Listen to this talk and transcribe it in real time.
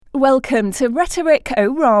Welcome to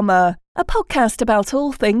Rhetoric-O-Rama, a podcast about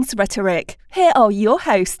all things rhetoric. Here are your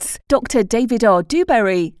hosts, Dr. David R.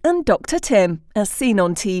 Dewberry and Dr. Tim, as seen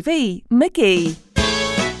on TV, McGee.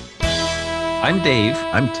 I'm Dave.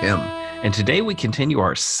 I'm Tim. And today we continue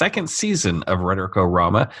our second season of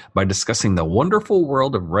Rhetoric-O-Rama by discussing the wonderful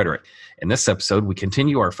world of rhetoric. In this episode, we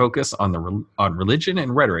continue our focus on religion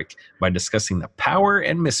and rhetoric by discussing the power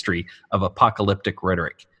and mystery of apocalyptic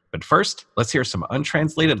rhetoric. But first, let's hear some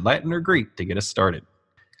untranslated Latin or Greek to get us started.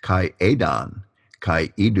 Kai edon, kai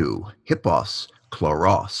idu, hippos,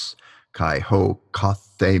 chloros, kai ho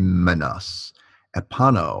kathemenos,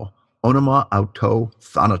 epano, onoma auto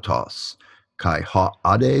thanatos, kai ha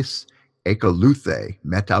ades, ekoluthe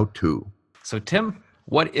metautu. So Tim,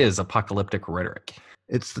 what is apocalyptic rhetoric?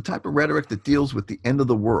 It's the type of rhetoric that deals with the end of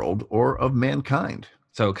the world or of mankind.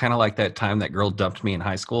 So kind of like that time that girl dumped me in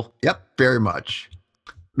high school? Yep, very much.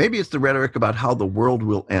 Maybe it's the rhetoric about how the world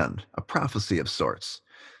will end, a prophecy of sorts.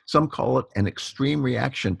 Some call it an extreme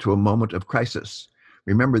reaction to a moment of crisis.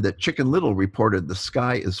 Remember that Chicken Little reported the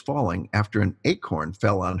sky is falling after an acorn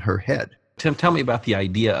fell on her head. Tim, tell me about the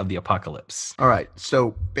idea of the apocalypse. All right,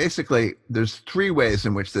 so basically there's three ways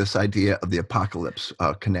in which this idea of the apocalypse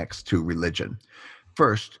connects to religion.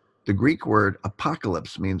 First, the Greek word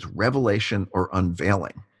apocalypse means revelation or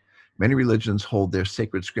unveiling. Many religions hold their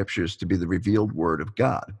sacred scriptures to be the revealed word of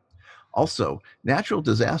God. Also, natural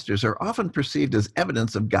disasters are often perceived as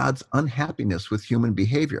evidence of God's unhappiness with human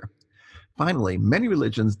behavior. Finally, many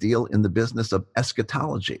religions deal in the business of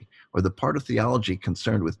eschatology, or the part of theology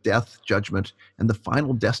concerned with death, judgment, and the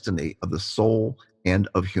final destiny of the soul and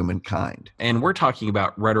of humankind. And we're talking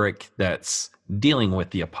about rhetoric that's dealing with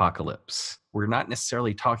the apocalypse. We're not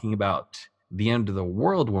necessarily talking about the end of the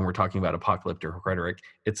world when we're talking about apocalyptic rhetoric.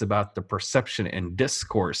 It's about the perception and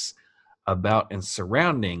discourse about and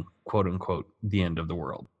surrounding, quote unquote, the end of the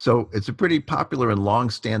world. So it's a pretty popular and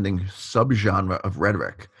long-standing subgenre of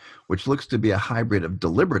rhetoric, which looks to be a hybrid of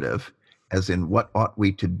deliberative, as in what ought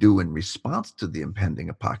we to do in response to the impending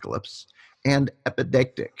apocalypse, and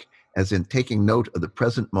epideictic, as in taking note of the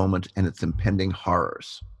present moment and its impending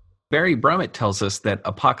horrors. Barry Brummett tells us that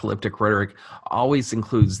apocalyptic rhetoric always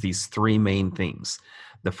includes these three main themes.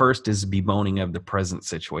 The first is bemoaning of the present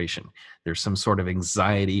situation. There's some sort of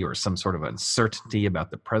anxiety or some sort of uncertainty about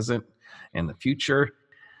the present and the future.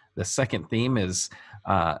 The second theme is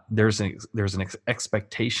there's an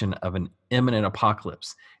expectation of an imminent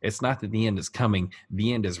apocalypse. It's not that the end is coming.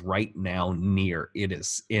 The end is right now near. It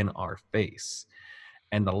is in our face.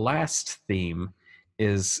 And the last theme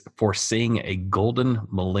is foreseeing a golden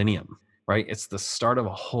millennium, right? It's the start of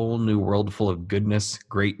a whole new world full of goodness,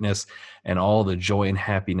 greatness, and all the joy and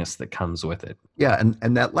happiness that comes with it. Yeah,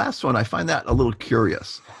 and that last one, I find that a little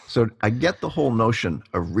curious. So I get the whole notion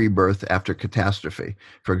of rebirth after catastrophe.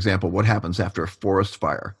 For example, what happens after a forest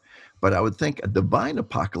fire? But I would think a divine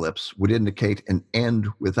apocalypse would indicate an end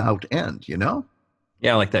without end, you know?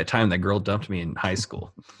 Yeah, like that time that girl dumped me in high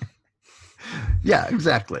school. Yeah,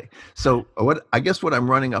 exactly. So what I'm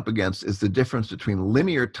running up against is the difference between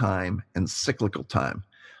linear time and cyclical time.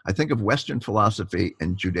 I think of Western philosophy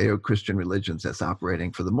and Judeo-Christian religions as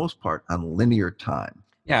operating for the most part on linear time.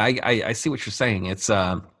 Yeah, I see what you're saying. It's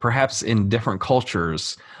perhaps in different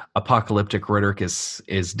cultures, apocalyptic rhetoric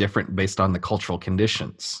is different based on the cultural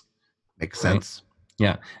conditions. Makes sense. Right?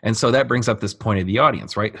 Yeah, and so that brings up this point of the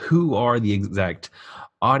audience, right? Who are the exact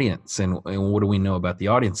audience, and what do we know about the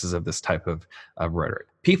audiences of this type of rhetoric?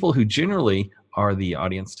 People who generally are the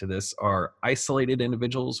audience to this are isolated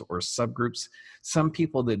individuals or subgroups, some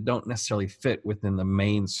people that don't necessarily fit within the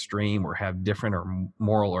mainstream or have different or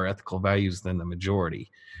moral or ethical values than the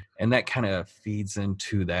majority. And that kind of feeds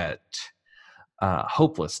into that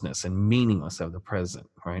hopelessness and meaningless of the present,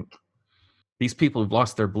 right? These people who've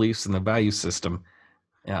lost their beliefs in the value system,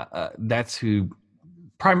 that's who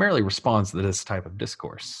primarily responds to this type of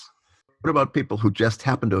discourse. What about people who just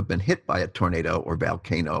happen to have been hit by a tornado or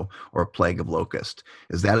volcano or a plague of locust?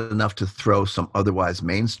 Is that enough to throw some otherwise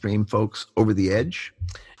mainstream folks over the edge?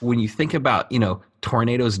 When you think about,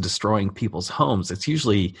 tornadoes destroying people's homes, it's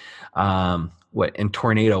usually in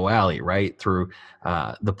Tornado Alley, right? Through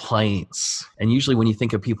the plains. And usually when you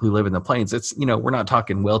think of people who live in the plains, it's, we're not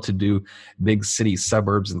talking well-to-do big city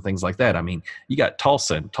suburbs and things like that. I mean, you got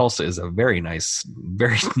Tulsa, and Tulsa is a very nice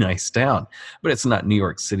town, but it's not New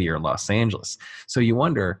York City or Los Angeles. So you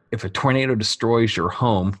wonder if a tornado destroys your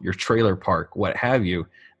home, your trailer park, what have you,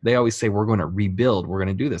 they always say, we're going to rebuild, we're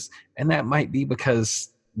going to do this. And that might be because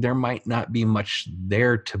there might not be much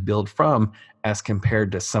there to build from as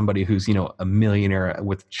compared to somebody who's, a millionaire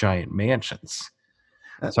with giant mansions.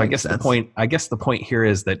 So I guess the point here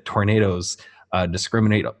is that tornadoes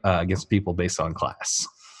discriminate against people based on class.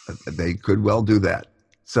 They could well do that.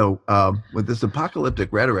 So with this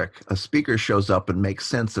apocalyptic rhetoric, a speaker shows up and makes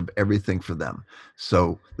sense of everything for them.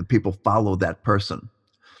 So the people follow that person.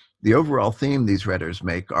 The overall theme these writers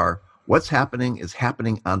make are what's happening is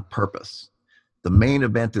happening on purpose. The main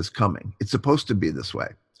event is coming. It's supposed to be this way.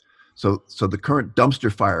 So the current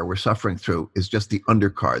dumpster fire we're suffering through is just the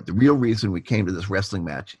undercard. The real reason we came to this wrestling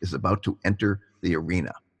match is about to enter the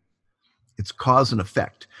arena. It's cause and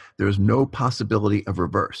effect. There is no possibility of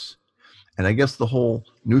reverse. And I guess the whole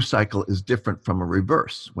news cycle is different from a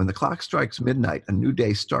reverse. When the clock strikes midnight, a new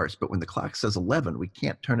day starts. But when the clock says 11, we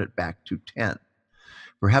can't turn it back to 10.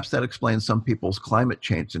 Perhaps that explains some people's climate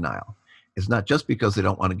change denial. It's not just because they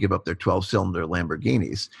don't want to give up their 12-cylinder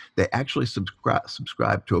Lamborghinis. They actually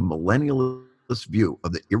subscribe to a millennialist view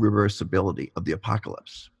of the irreversibility of the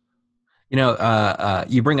apocalypse.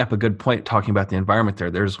 You bring up a good point talking about the environment there.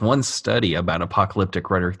 There's one study about apocalyptic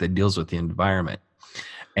rhetoric that deals with the environment.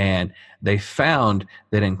 And they found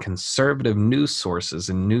that in conservative news sources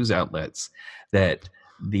and news outlets that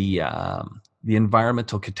the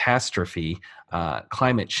environmental catastrophe,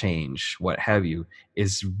 climate change, what have you,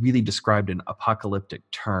 is really described in apocalyptic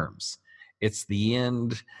terms. It's the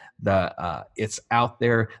end. It's out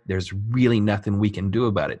there. There's really nothing we can do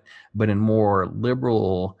about it. But in more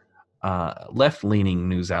liberal, left-leaning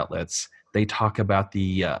news outlets, they talk about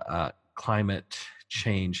the climate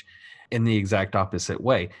change in the exact opposite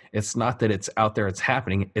way. It's not that it's out there, it's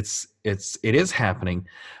happening. It is happening,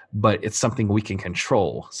 but it's something we can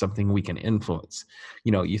control, something we can influence.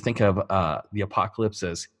 You think of the apocalypse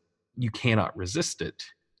as you cannot resist it,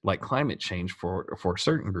 like climate change for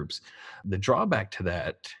certain groups. The drawback to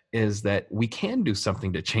that is that we can do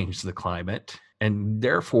something to change the climate, and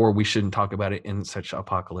therefore we shouldn't talk about it in such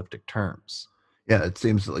apocalyptic terms. Yeah, it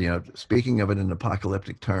seems, speaking of it in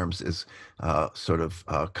apocalyptic terms is sort of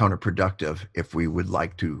counterproductive if we would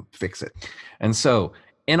like to fix it. And so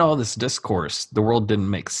in all this discourse, the world didn't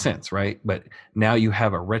make sense, right? But now you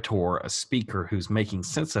have a rhetor, a speaker who's making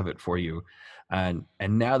sense of it for you. And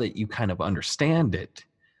now that you kind of understand it,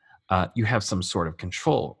 you have some sort of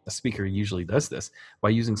control. A speaker usually does this by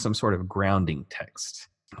using some sort of grounding text.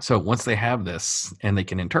 So once they have this and they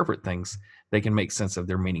can interpret things, they can make sense of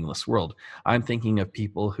their meaningless world. I'm thinking of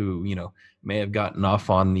people who, may have gotten off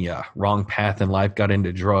on the wrong path in life, got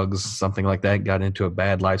into drugs, something like that, got into a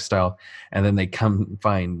bad lifestyle, and then they come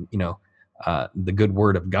find, the good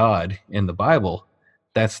word of God in the Bible.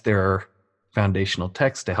 That's their foundational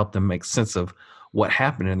text to help them make sense of what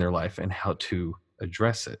happened in their life and how to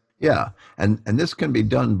address it. Yeah, and this can be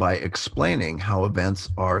done by explaining how events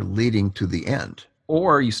are leading to the end.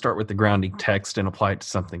 Or you start with the grounding text and apply it to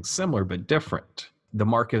something similar but different. The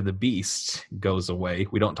mark of the beast goes away.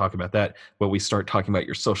 We don't talk about that, but we start talking about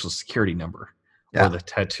your social security number or the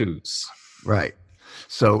tattoos. Right.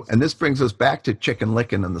 So, and this brings us back to Chicken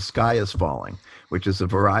Licken and the Sky is Falling, which is a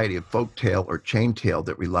variety of folktale or chain tale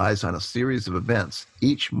that relies on a series of events,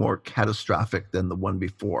 each more catastrophic than the one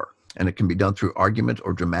before. And it can be done through argument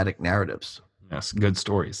or dramatic narratives. Yes, good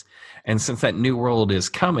stories. And since that new world is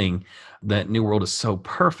coming, that new world is so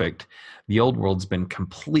perfect, the old world's been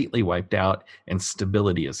completely wiped out and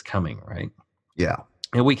stability is coming, right? Yeah.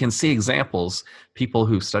 And we can see examples. People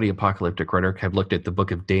who study apocalyptic rhetoric have looked at the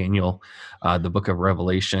book of Daniel, the book of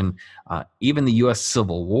Revelation, even the U.S.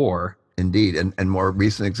 Civil War. Indeed. And more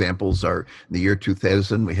recent examples are in the year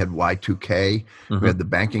 2000, we had Y2K, we had the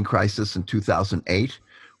banking crisis in 2008,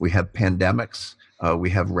 we have pandemics.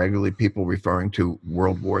 We have regularly people referring to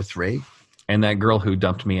World War III. And that girl who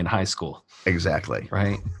dumped me in high school. Exactly.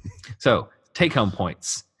 Right. So take-home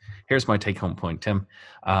points. Here's my take-home point, Tim.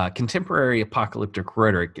 Contemporary apocalyptic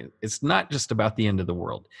rhetoric, it's not just about the end of the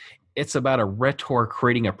world. It's about a rhetor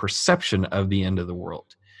creating a perception of the end of the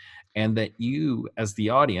world. And that you, as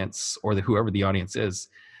the audience, or whoever the audience is,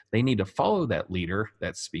 they need to follow that leader,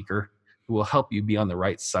 that speaker, who will help you be on the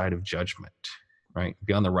right side of judgment. Right?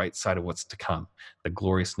 Be on the right side of what's to come, the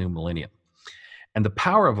glorious new millennium. And the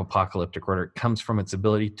power of apocalyptic rhetoric comes from its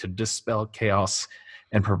ability to dispel chaos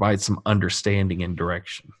and provide some understanding and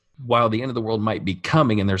direction. While the end of the world might be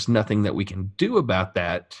coming and there's nothing that we can do about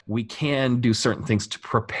that, we can do certain things to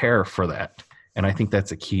prepare for that. And I think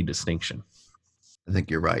that's a key distinction. I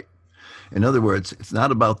think you're right. In other words, it's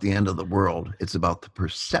not about the end of the world. It's about the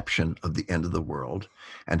perception of the end of the world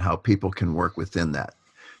and how people can work within that.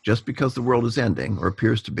 Just because the world is ending, or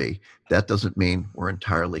appears to be, that doesn't mean we're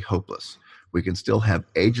entirely hopeless. We can still have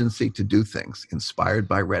agency to do things inspired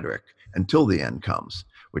by rhetoric until the end comes,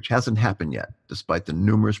 which hasn't happened yet, despite the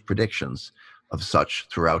numerous predictions of such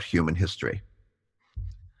throughout human history.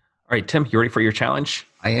 All right, Tim, you ready for your challenge?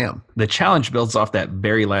 I am. The challenge builds off that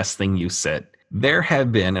very last thing you said. There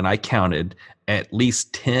have been, and I counted, at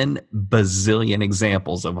least 10 bazillion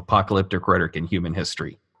examples of apocalyptic rhetoric in human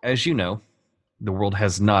history. As you know, the world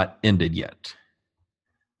has not ended yet.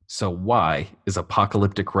 So why is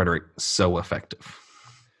apocalyptic rhetoric so effective?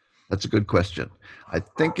 That's a good question. I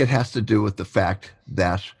think it has to do with the fact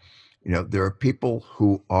that, there are people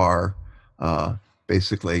who are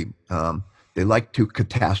basically, they like to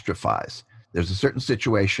catastrophize. There's a certain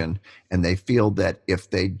situation, and they feel that if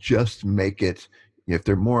they just make it, if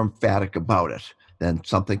they're more emphatic about it, then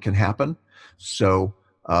something can happen. So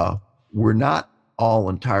we're not all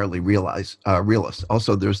entirely realists.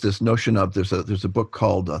 Also, there's this notion of there's a book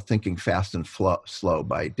called Thinking Fast and Slow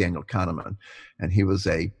by Daniel Kahneman, and he was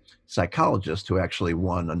a psychologist who actually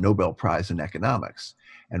won a Nobel Prize in economics.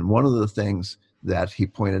 And one of the things that he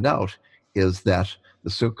pointed out is that the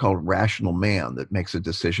so-called rational man that makes a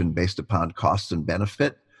decision based upon cost and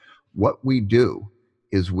benefit, what we do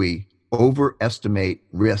is we overestimate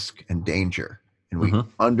risk and danger, and we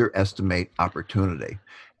underestimate opportunity.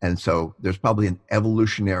 And so there's probably an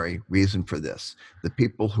evolutionary reason for this. The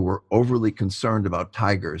people who were overly concerned about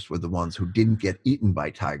tigers were the ones who didn't get eaten by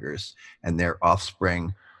tigers, and their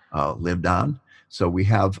offspring lived on. So we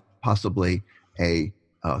have possibly a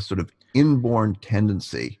sort of inborn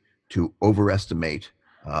tendency to overestimate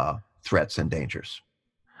threats and dangers.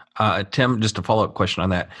 Tim, just a follow-up question on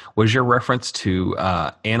that. Was your reference to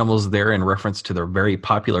animals there in reference to the very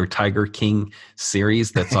popular Tiger King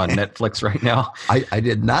series that's on Netflix right now? I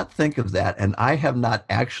did not think of that, and I have not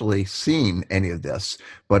actually seen any of this,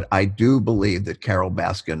 but I do believe that Carol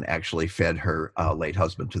Baskin actually fed her late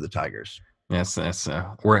husband to the tigers. Yes,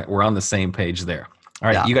 we're on the same page there.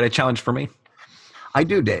 All right, You got a challenge for me? I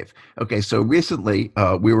do, Dave. Okay, so recently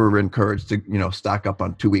we were encouraged to, stock up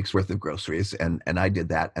on 2 weeks worth of groceries, and I did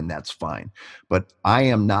that, and that's fine. But I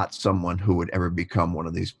am not someone who would ever become one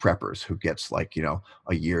of these preppers who gets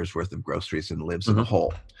a year's worth of groceries and lives in a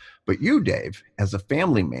hole. But you, Dave, as a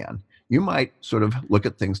family man, you might sort of look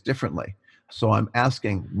at things differently. So I'm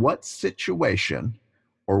asking, what situation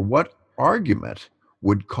or what argument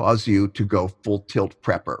would cause you to go full tilt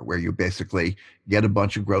prepper, where you basically get a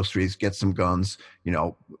bunch of groceries, get some guns,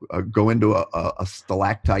 go into a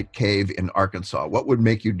stalactite cave in Arkansas? What would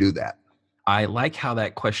make you do that? I like how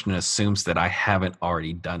that question assumes that I haven't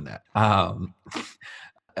already done that.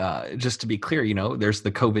 Just to be clear, there's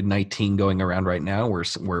the COVID-19 going around right now.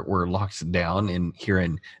 We're locked down here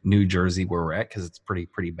in New Jersey where we're at because it's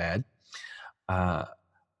pretty bad.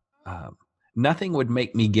 Nothing would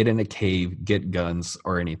make me get in a cave, get guns,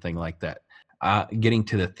 or anything like that. Getting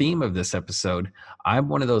to the theme of this episode, I'm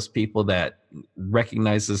one of those people that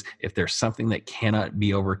recognizes if there's something that cannot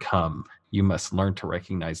be overcome, you must learn to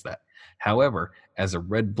recognize that. However, as a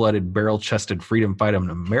red-blooded, barrel-chested, freedom-fighting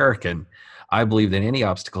American, I believe that any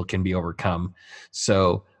obstacle can be overcome.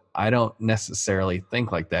 So I don't necessarily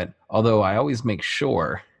think like that, although I always make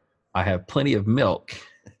sure I have plenty of milk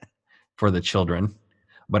for the children.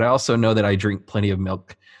 But I also know that I drink plenty of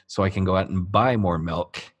milk so I can go out and buy more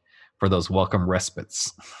milk for those welcome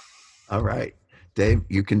respites. All right. Dave,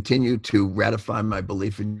 you continue to ratify my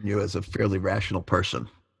belief in you as a fairly rational person.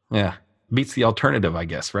 Yeah. Beats the alternative, I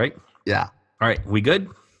guess, right? Yeah. All right. We good?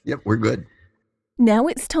 Yep, we're good. Now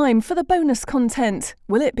it's time for the bonus content.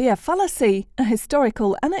 Will it be a fallacy, a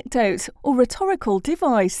historical anecdote, or rhetorical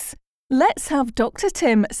device? Let's have Dr.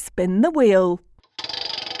 Tim spin the wheel.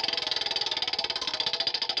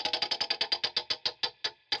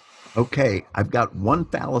 Okay, I've got one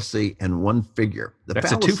fallacy and one figure.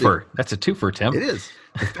 That's a twofer, Tim. It is.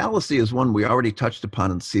 The fallacy is one we already touched upon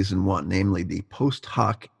in season 1, namely the post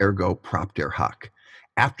hoc ergo propter hoc.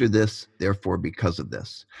 After this, therefore because of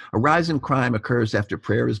this. A rise in crime occurs after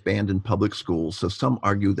prayer is banned in public schools, so some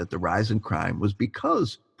argue that the rise in crime was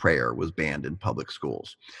because prayer was banned in public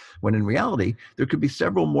schools, when in reality, there could be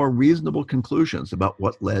several more reasonable conclusions about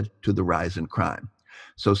what led to the rise in crime.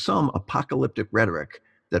 So some apocalyptic rhetoric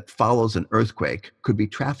that follows an earthquake could be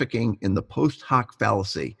trafficking in the post hoc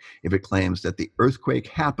fallacy if it claims that the earthquake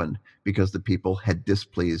happened because the people had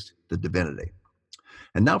displeased the divinity.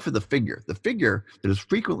 And now for the figure. The figure that is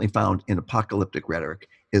frequently found in apocalyptic rhetoric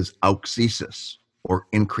is auxesis, or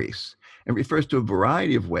increase. It refers to a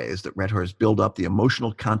variety of ways that rhetors build up the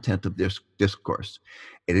emotional content of this discourse.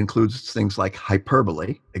 It includes things like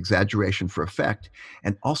hyperbole, exaggeration for effect,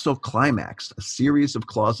 and also climax, a series of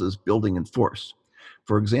clauses building in force.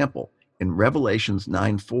 For example, in Revelations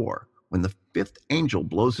 9:4, when the fifth angel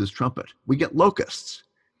blows his trumpet, we get locusts,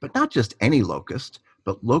 but not just any locust,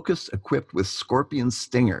 but locusts equipped with scorpion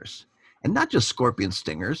stingers. And not just scorpion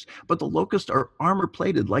stingers, but the locusts are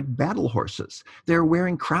armor-plated like battle horses. They're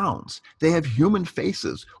wearing crowns. They have human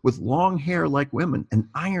faces with long hair like women and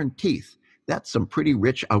iron teeth. That's some pretty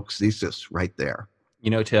rich auxesis right there.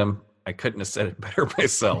 You know, Tim, I couldn't have said it better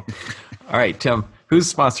myself. All right, Tim,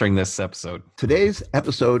 who's sponsoring this episode? Today's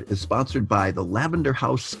episode is sponsored by the Lavender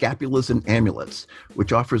House Scapulas and Amulets,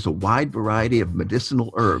 which offers a wide variety of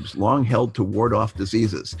medicinal herbs long held to ward off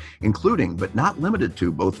diseases, including but not limited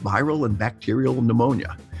to both viral and bacterial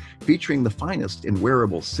pneumonia. Featuring the finest in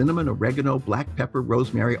wearable cinnamon, oregano, black pepper,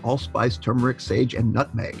 rosemary, allspice, turmeric, sage, and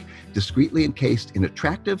nutmeg, discreetly encased in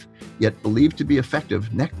attractive, yet believed to be effective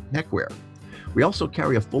neckwear. We also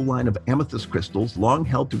carry a full line of amethyst crystals, long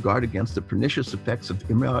held to guard against the pernicious effects of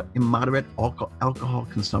immoderate alcohol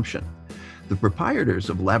consumption. The proprietors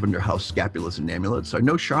of Lavender House Scapulas and Amulets are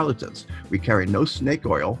no charlatans. We carry no snake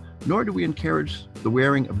oil, nor do we encourage the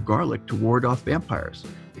wearing of garlic to ward off vampires,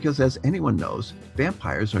 because as anyone knows,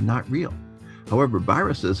 vampires are not real. However,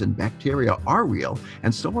 viruses and bacteria are real,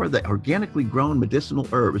 and so are the organically grown medicinal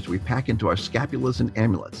herbs we pack into our scapulas and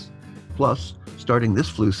amulets. Plus, starting this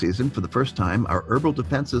flu season, for the first time, our herbal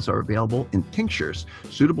defenses are available in tinctures,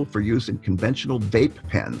 suitable for use in conventional vape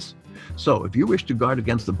pens. So, if you wish to guard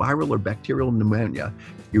against the viral or bacterial pneumonia,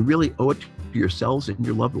 you really owe it to yourselves and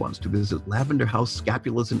your loved ones to visit Lavender House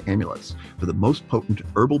Scapulas and Amulets for the most potent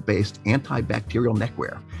herbal-based antibacterial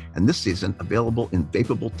neckwear, and this season available in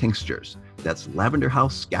vapable tinctures. That's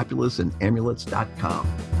lavenderhousescapulasandamulets.com.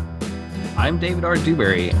 I'm David R.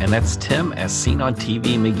 Dewberry, and that's Tim as seen on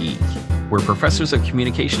TV McGee. We're professors of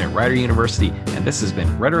communication at Rider University, and this has been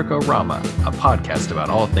Rhetoricorama, a podcast about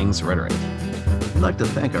all things rhetoric. We'd like to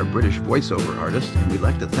thank our British voiceover artist, and we'd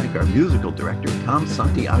like to thank our musical director, Tom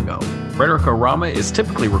Santiago. Rhetoricorama is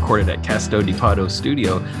typically recorded at Casto di Pado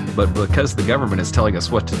Studio, but because the government is telling us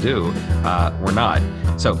what to do, we're not.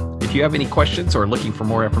 So if you have any questions or looking for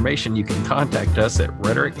more information, you can contact us at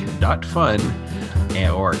rhetoric.fun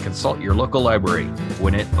or consult your local library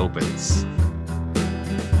when it opens.